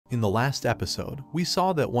In the last episode, we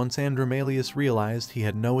saw that once Andromalius realized he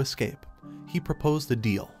had no escape, he proposed a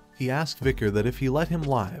deal. He asked Vicar that if he let him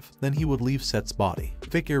live, then he would leave Set's body.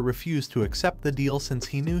 Vicar refused to accept the deal since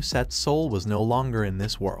he knew Set's soul was no longer in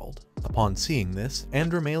this world. Upon seeing this,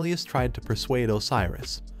 Andromalius tried to persuade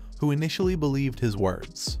Osiris, who initially believed his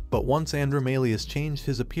words. But once Andromalius changed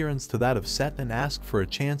his appearance to that of Set and asked for a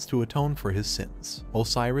chance to atone for his sins,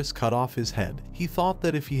 Osiris cut off his head. He thought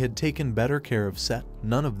that if he had taken better care of Set,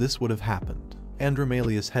 none of this would have happened.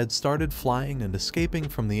 Andromalius' head started flying and escaping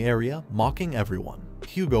from the area, mocking everyone.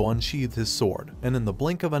 Hugo unsheathed his sword, and in the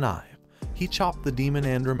blink of an eye, he chopped the demon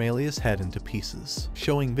Andromalius' head into pieces,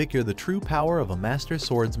 showing Vicar the true power of a master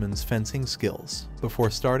swordsman's fencing skills. Before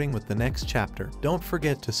starting with the next chapter, don't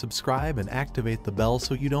forget to subscribe and activate the bell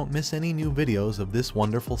so you don't miss any new videos of this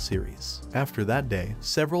wonderful series. After that day,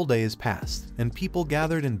 several days passed, and people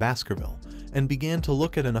gathered in Baskerville and began to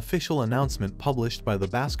look at an official announcement published by the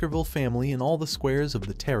Baskerville family in all the squares of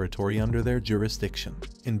the territory under their jurisdiction.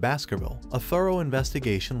 In Baskerville, a thorough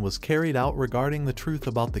investigation was carried out regarding the truth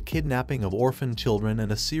about the kidnapping of orphan children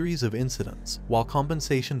and a series of incidents, while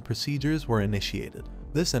compensation procedures were initiated.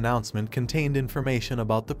 This announcement contained information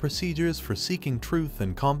about the procedures for seeking truth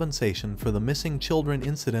and compensation for the missing children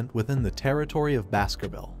incident within the territory of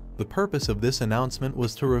Baskerville. The purpose of this announcement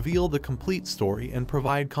was to reveal the complete story and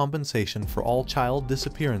provide compensation for all child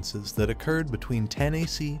disappearances that occurred between 10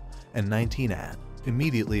 AC and 19 AD.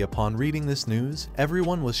 Immediately upon reading this news,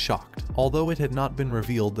 everyone was shocked, although it had not been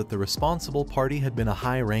revealed that the responsible party had been a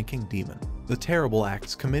high-ranking demon. The terrible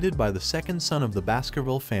acts committed by the second son of the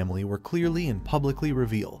Baskerville family were clearly and publicly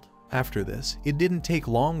revealed. After this, it didn't take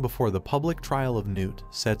long before the public trial of Newt,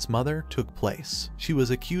 Set's mother, took place. She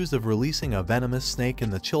was accused of releasing a venomous snake in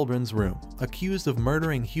the children's room, accused of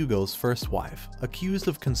murdering Hugo's first wife, accused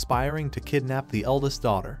of conspiring to kidnap the eldest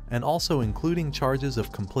daughter, and also including charges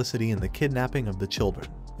of complicity in the kidnapping of the children.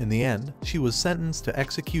 In the end, she was sentenced to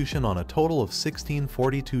execution on a total of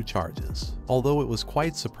 1642 charges. Although it was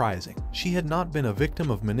quite surprising, she had not been a victim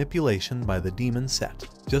of manipulation by the demon Set.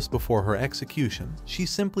 Just before her execution, she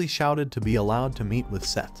simply shouted to be allowed to meet with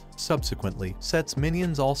Set. Subsequently, Set's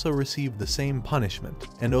minions also received the same punishment,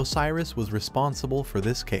 and Osiris was responsible for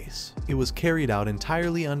this case. It was carried out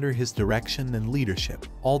entirely under his direction and leadership,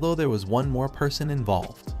 although there was one more person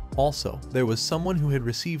involved. Also, there was someone who had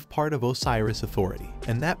received part of Osiris' authority,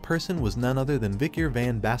 and that person was none other than Vicar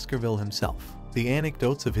van Baskerville himself. The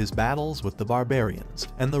anecdotes of his battles with the barbarians,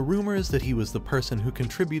 and the rumors that he was the person who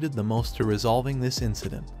contributed the most to resolving this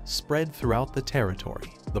incident, spread throughout the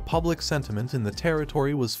territory. The public sentiment in the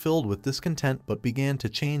territory was filled with discontent but began to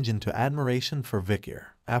change into admiration for Vicar.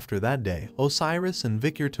 After that day, Osiris and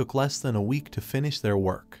Vicar took less than a week to finish their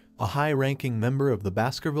work. A high-ranking member of the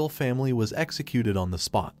Baskerville family was executed on the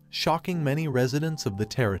spot, shocking many residents of the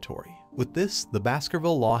territory. With this, the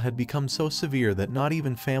Baskerville law had become so severe that not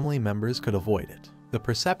even family members could avoid it. The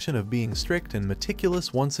perception of being strict and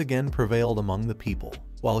meticulous once again prevailed among the people.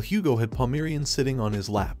 While Hugo had Pomerian sitting on his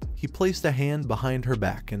lap, he placed a hand behind her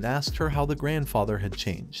back and asked her how the grandfather had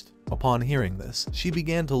changed. Upon hearing this, she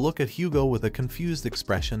began to look at Hugo with a confused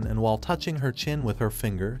expression, and while touching her chin with her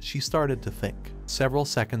finger, she started to think. Several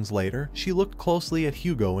seconds later, she looked closely at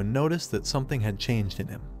Hugo and noticed that something had changed in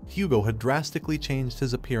him. Hugo had drastically changed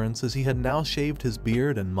his appearance as he had now shaved his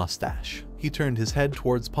beard and mustache. He turned his head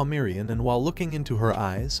towards Pomerian, and while looking into her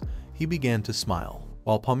eyes, he began to smile.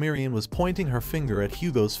 While Pomerian was pointing her finger at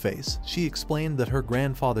Hugo's face, she explained that her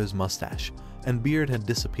grandfather's mustache and beard had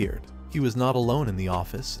disappeared. He was not alone in the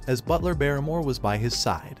office, as Butler Barrymore was by his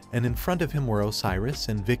side, and in front of him were Osiris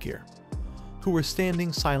and Vicar, who were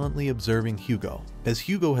standing silently observing Hugo. As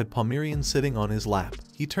Hugo had Pomerian sitting on his lap,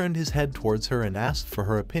 he turned his head towards her and asked for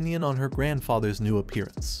her opinion on her grandfather's new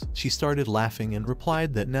appearance. She started laughing and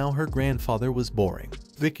replied that now her grandfather was boring.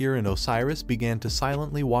 Vicar and Osiris began to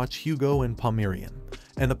silently watch Hugo and Pomerian,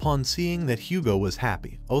 and upon seeing that Hugo was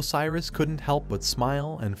happy, Osiris couldn't help but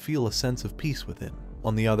smile and feel a sense of peace within.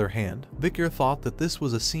 On the other hand, Vicar thought that this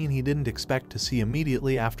was a scene he didn't expect to see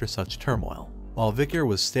immediately after such turmoil. While Vicar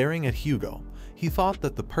was staring at Hugo, he thought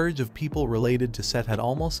that the purge of people related to Set had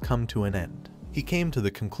almost come to an end. He came to the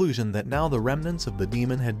conclusion that now the remnants of the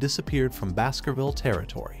demon had disappeared from Baskerville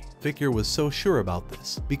territory. Vicar was so sure about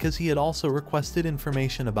this because he had also requested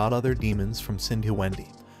information about other demons from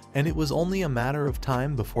Sindhuwendi, and it was only a matter of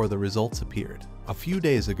time before the results appeared. A few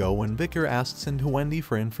days ago, when Vicar asked Sindhuwendi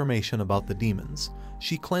for information about the demons,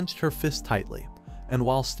 she clenched her fist tightly, and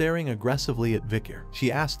while staring aggressively at Vicar,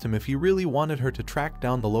 she asked him if he really wanted her to track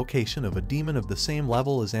down the location of a demon of the same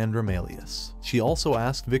level as Andromalius. She also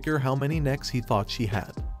asked Vicar how many necks he thought she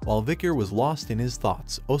had. While Vicar was lost in his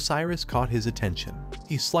thoughts, Osiris caught his attention.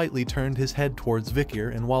 He slightly turned his head towards Vicar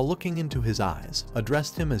and while looking into his eyes,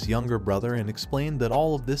 addressed him as younger brother and explained that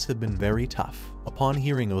all of this had been very tough. Upon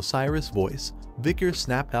hearing Osiris' voice, Vicar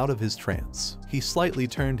snapped out of his trance. He slightly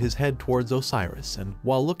turned his head towards Osiris and,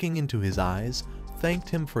 while looking into his eyes, thanked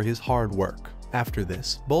him for his hard work. After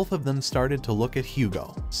this, both of them started to look at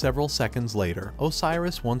Hugo. Several seconds later,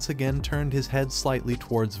 Osiris once again turned his head slightly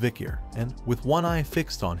towards Vicar and, with one eye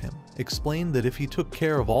fixed on him, explained that if he took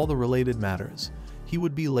care of all the related matters, he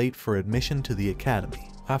would be late for admission to the academy.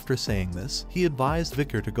 After saying this, he advised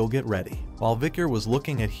Vicar to go get ready. While Vicar was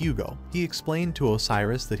looking at Hugo, he explained to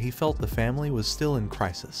Osiris that he felt the family was still in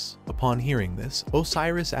crisis. Upon hearing this,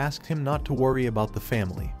 Osiris asked him not to worry about the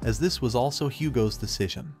family, as this was also Hugo's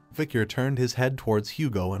decision. Vicar turned his head towards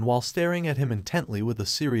Hugo and while staring at him intently with a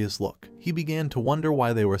serious look, he began to wonder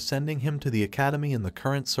why they were sending him to the academy in the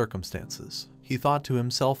current circumstances. He thought to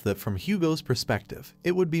himself that from Hugo's perspective,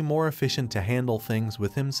 it would be more efficient to handle things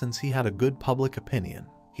with him since he had a good public opinion.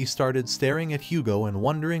 He started staring at Hugo and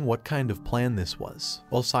wondering what kind of plan this was.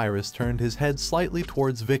 Osiris turned his head slightly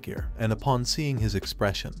towards Vicar, and upon seeing his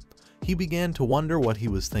expression, he began to wonder what he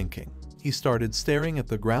was thinking. He started staring at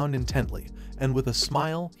the ground intently, and with a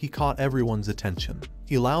smile, he caught everyone's attention.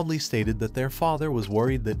 He loudly stated that their father was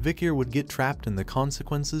worried that Vicar would get trapped in the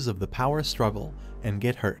consequences of the power struggle and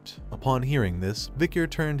get hurt. Upon hearing this, Vicar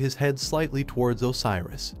turned his head slightly towards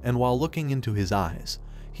Osiris, and while looking into his eyes,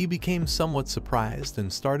 he became somewhat surprised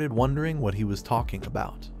and started wondering what he was talking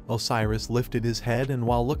about. Osiris lifted his head and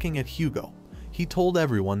while looking at Hugo, he told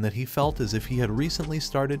everyone that he felt as if he had recently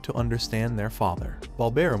started to understand their father.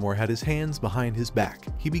 While Barrymore had his hands behind his back,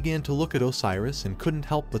 he began to look at Osiris and couldn't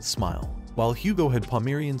help but smile. While Hugo had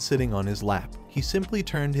Pomerian sitting on his lap, he simply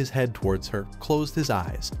turned his head towards her, closed his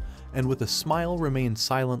eyes, and with a smile remained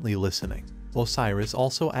silently listening. Osiris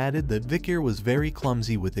also added that Vicar was very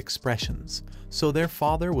clumsy with expressions, so their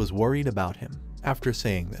father was worried about him. After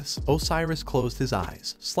saying this, Osiris closed his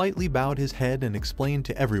eyes, slightly bowed his head and explained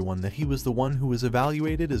to everyone that he was the one who was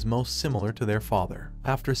evaluated as most similar to their father.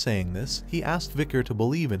 After saying this, he asked Vicar to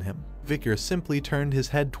believe in him. Vicar simply turned his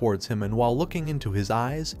head towards him and while looking into his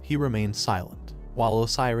eyes, he remained silent. While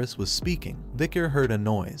Osiris was speaking, Vicar heard a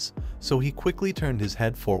noise, so he quickly turned his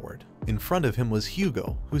head forward. In front of him was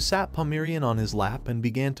Hugo, who sat Pomerian on his lap and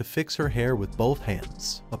began to fix her hair with both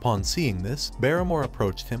hands. Upon seeing this, Barrymore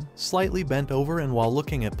approached him, slightly bent over and while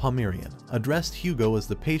looking at Pomerian, addressed Hugo as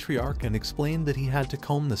the patriarch and explained that he had to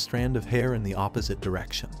comb the strand of hair in the opposite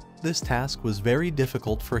direction. This task was very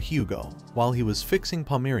difficult for Hugo. While he was fixing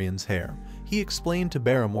Pomerian's hair, he explained to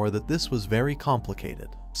Barrymore that this was very complicated.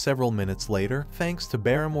 Several minutes later, thanks to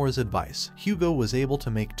Barrymore's advice, Hugo was able to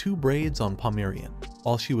make 2 braids on Pomerian.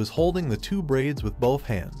 While she was holding the 2 braids with both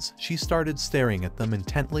hands, she started staring at them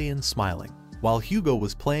intently and smiling. While Hugo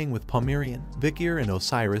was playing with Pomerian, Vicar and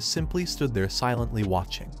Osiris simply stood there silently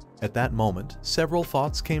watching. At that moment, several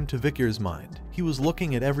thoughts came to Vicar's mind. He was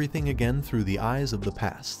looking at everything again through the eyes of the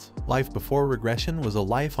past. Life before regression was a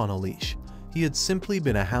life on a leash. He had simply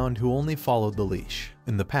been a hound who only followed the leash.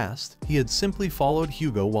 In the past, he had simply followed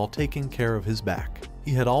Hugo while taking care of his back.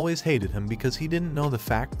 He had always hated him because he didn't know the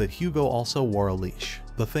fact that Hugo also wore a leash.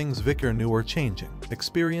 The things Vicar knew were changing: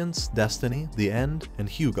 experience, destiny, the end, and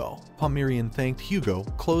Hugo. Pomerian thanked Hugo,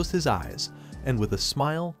 closed his eyes, and with a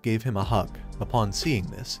smile, gave him a hug. Upon seeing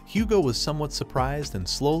this, Hugo was somewhat surprised and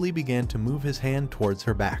slowly began to move his hand towards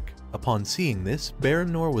her back. Upon seeing this,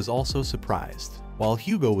 Barrymore was also surprised. While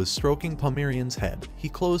Hugo was stroking Pomerian's head, he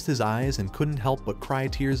closed his eyes and couldn't help but cry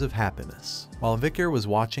tears of happiness. While Vicar was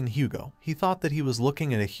watching Hugo, he thought that he was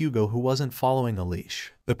looking at a Hugo who wasn't following a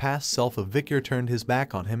leash. The past self of Vicar turned his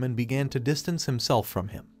back on him and began to distance himself from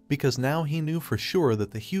him, because now he knew for sure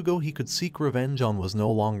that the Hugo he could seek revenge on was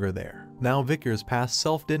no longer there. Now Vicar's past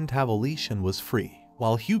self didn't have a leash and was free.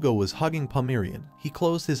 While Hugo was hugging Pomerian, he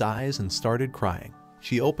closed his eyes and started crying.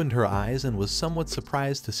 She opened her eyes and was somewhat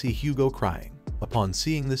surprised to see Hugo crying. Upon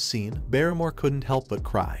seeing this scene, Barrymore couldn't help but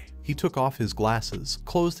cry. He took off his glasses,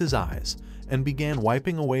 closed his eyes, and began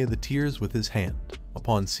wiping away the tears with his hand.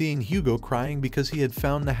 Upon seeing Hugo crying because he had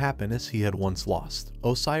found the happiness he had once lost,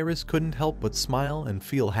 Osiris couldn't help but smile and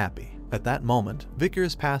feel happy. At that moment,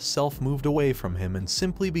 Vicar's past self moved away from him and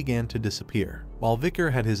simply began to disappear. While Vicar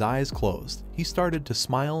had his eyes closed, he started to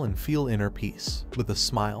smile and feel inner peace. With a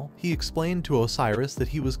smile, he explained to Osiris that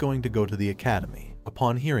he was going to go to the academy.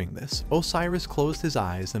 Upon hearing this, Osiris closed his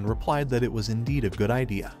eyes and replied that it was indeed a good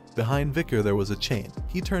idea. Behind Vicar there was a chain.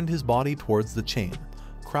 He turned his body towards the chain,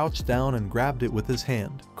 crouched down and grabbed it with his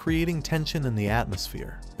hand, creating tension in the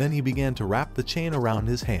atmosphere. Then he began to wrap the chain around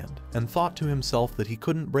his hand, and thought to himself that he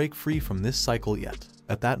couldn't break free from this cycle yet.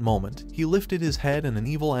 At that moment, he lifted his head and an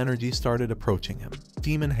evil energy started approaching him.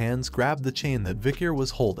 Demon hands grabbed the chain that Victor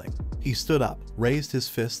was holding. He stood up, raised his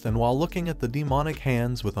fist, and while looking at the demonic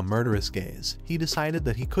hands with a murderous gaze, he decided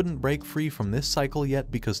that he couldn't break free from this cycle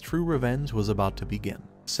yet because true revenge was about to begin.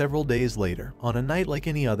 Several days later, on a night like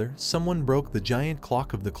any other, someone broke the giant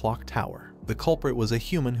clock of the clock tower. The culprit was a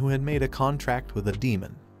human who had made a contract with a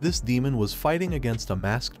demon. This demon was fighting against a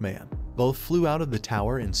masked man. Both flew out of the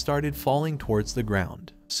tower and started falling towards the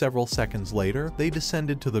ground. Several seconds later, they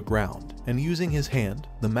descended to the ground, and using his hand,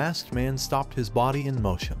 the masked man stopped his body in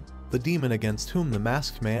motion. The demon against whom the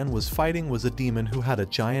masked man was fighting was a demon who had a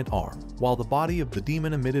giant arm, while the body of the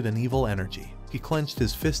demon emitted an evil energy. He clenched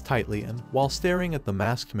his fist tightly and, while staring at the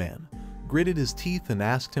masked man, gritted his teeth and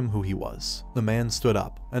asked him who he was. The man stood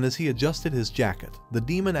up, and as he adjusted his jacket, the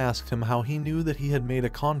demon asked him how he knew that he had made a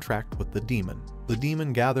contract with the demon. The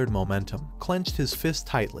demon gathered momentum, clenched his fist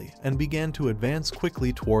tightly, and began to advance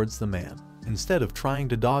quickly towards the man. Instead of trying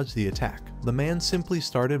to dodge the attack, the man simply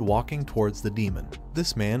started walking towards the demon.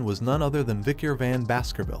 This man was none other than Victor van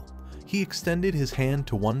Baskerville. He extended his hand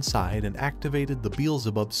to one side and activated the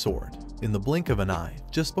Beelzebub sword. In the blink of an eye,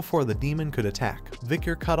 just before the demon could attack,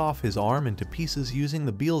 Victor cut off his arm into pieces using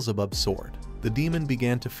the Beelzebub sword. The demon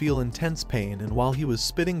began to feel intense pain, and while he was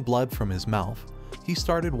spitting blood from his mouth, he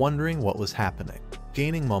started wondering what was happening.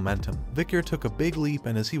 Gaining momentum, Victor took a big leap,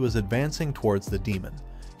 and as he was advancing towards the demon,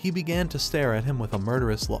 he began to stare at him with a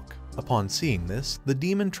murderous look. Upon seeing this, the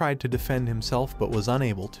demon tried to defend himself but was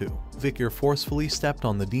unable to. Victor forcefully stepped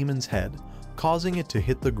on the demon's head, causing it to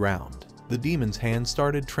hit the ground. The demon's hand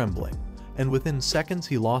started trembling, and within seconds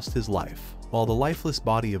he lost his life. While the lifeless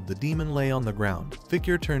body of the demon lay on the ground,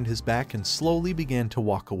 Victor turned his back and slowly began to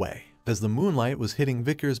walk away. As the moonlight was hitting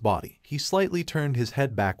Victor's body, he slightly turned his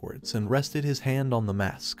head backwards and rested his hand on the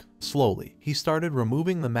mask. Slowly, he started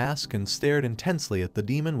removing the mask and stared intensely at the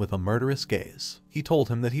demon with a murderous gaze. He told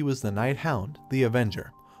him that he was the Night Hound, the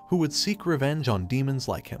Avenger, who would seek revenge on demons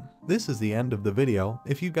like him. This is the end of the video.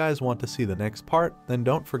 If you guys want to see the next part, then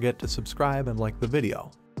don't forget to subscribe and like the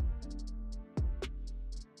video.